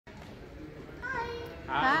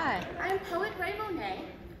Hi. I'm PoetRaeMonet's,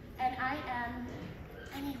 and I am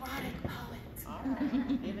an erotic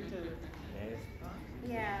poet. Give it to her.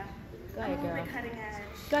 Yeah. Go ahead, I'm a little girl. bit cutting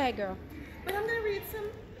edge. Go ahead, girl. But I'm going to read some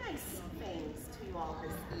nice things to you all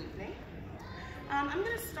this evening. I'm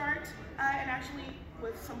going to start, and actually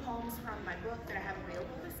with some poems from my book that I have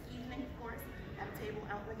available this evening, of course. I have a table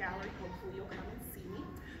out in the gallery. Hopefully you'll come and see me.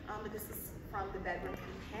 But this is from the Bedroom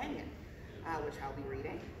Companion, which I'll be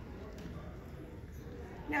reading.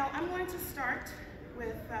 Now, I'm going to start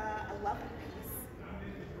with a lovely piece,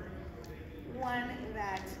 one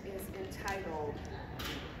that is entitled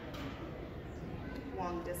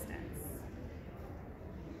Long Distance.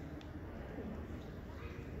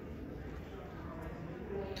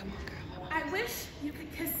 I wish you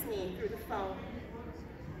could kiss me through the phone.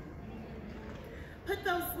 Put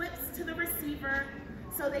those lips to the receiver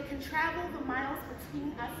so they can travel the miles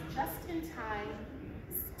between us just in time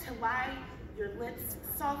to lie your lips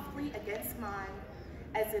softly against mine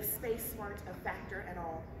as if space weren't a factor at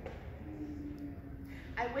all.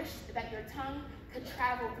 I wish that your tongue could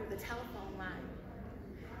travel through the telephone line,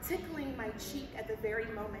 tickling my cheek at the very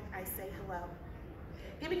moment I say hello,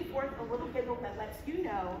 giving forth a little giggle that lets you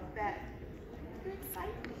know that you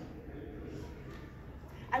excite me.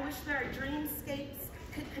 I wish that our dreamscapes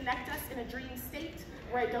could connect us in a dream state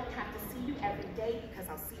where I don't have to see you every day because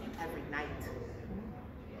I'll see you every night.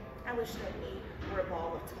 I wish that we were a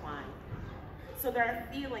ball of twine, so that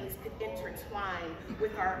our feelings could intertwine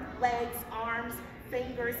with our legs, arms,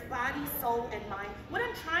 fingers, body, soul, and mind. What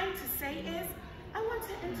I'm trying to say is, I want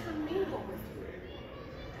to intermingle with you.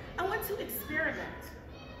 I want to experiment,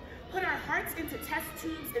 put our hearts into test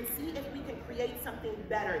tubes and see if we can create something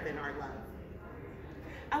better than our love.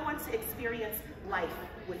 I want to experience life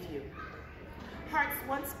with you. Hearts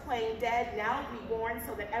once plain dead, now reborn,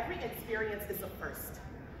 so that every experience is a first.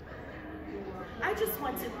 I just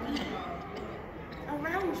want to be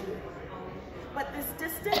around you. But this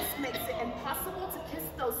distance makes it impossible to kiss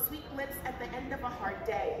those sweet lips at the end of a hard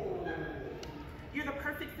day. You're the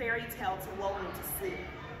perfect fairy tale to lull me to sleep.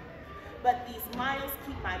 But these miles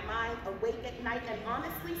keep my mind awake at night, and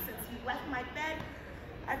honestly, since you left my bed,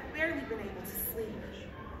 I've barely been able to sleep.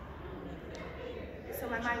 So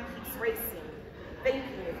my mind keeps racing, thinking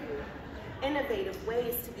of you, innovative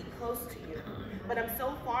ways to be close to you. But I'm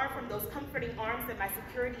so far from those comforting arms that my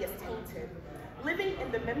security is tainted. Living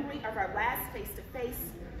in the memory of our last face-to-face,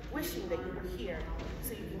 wishing that you were here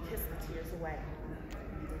so you can kiss the tears away.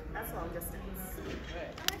 That's long distance.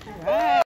 All right.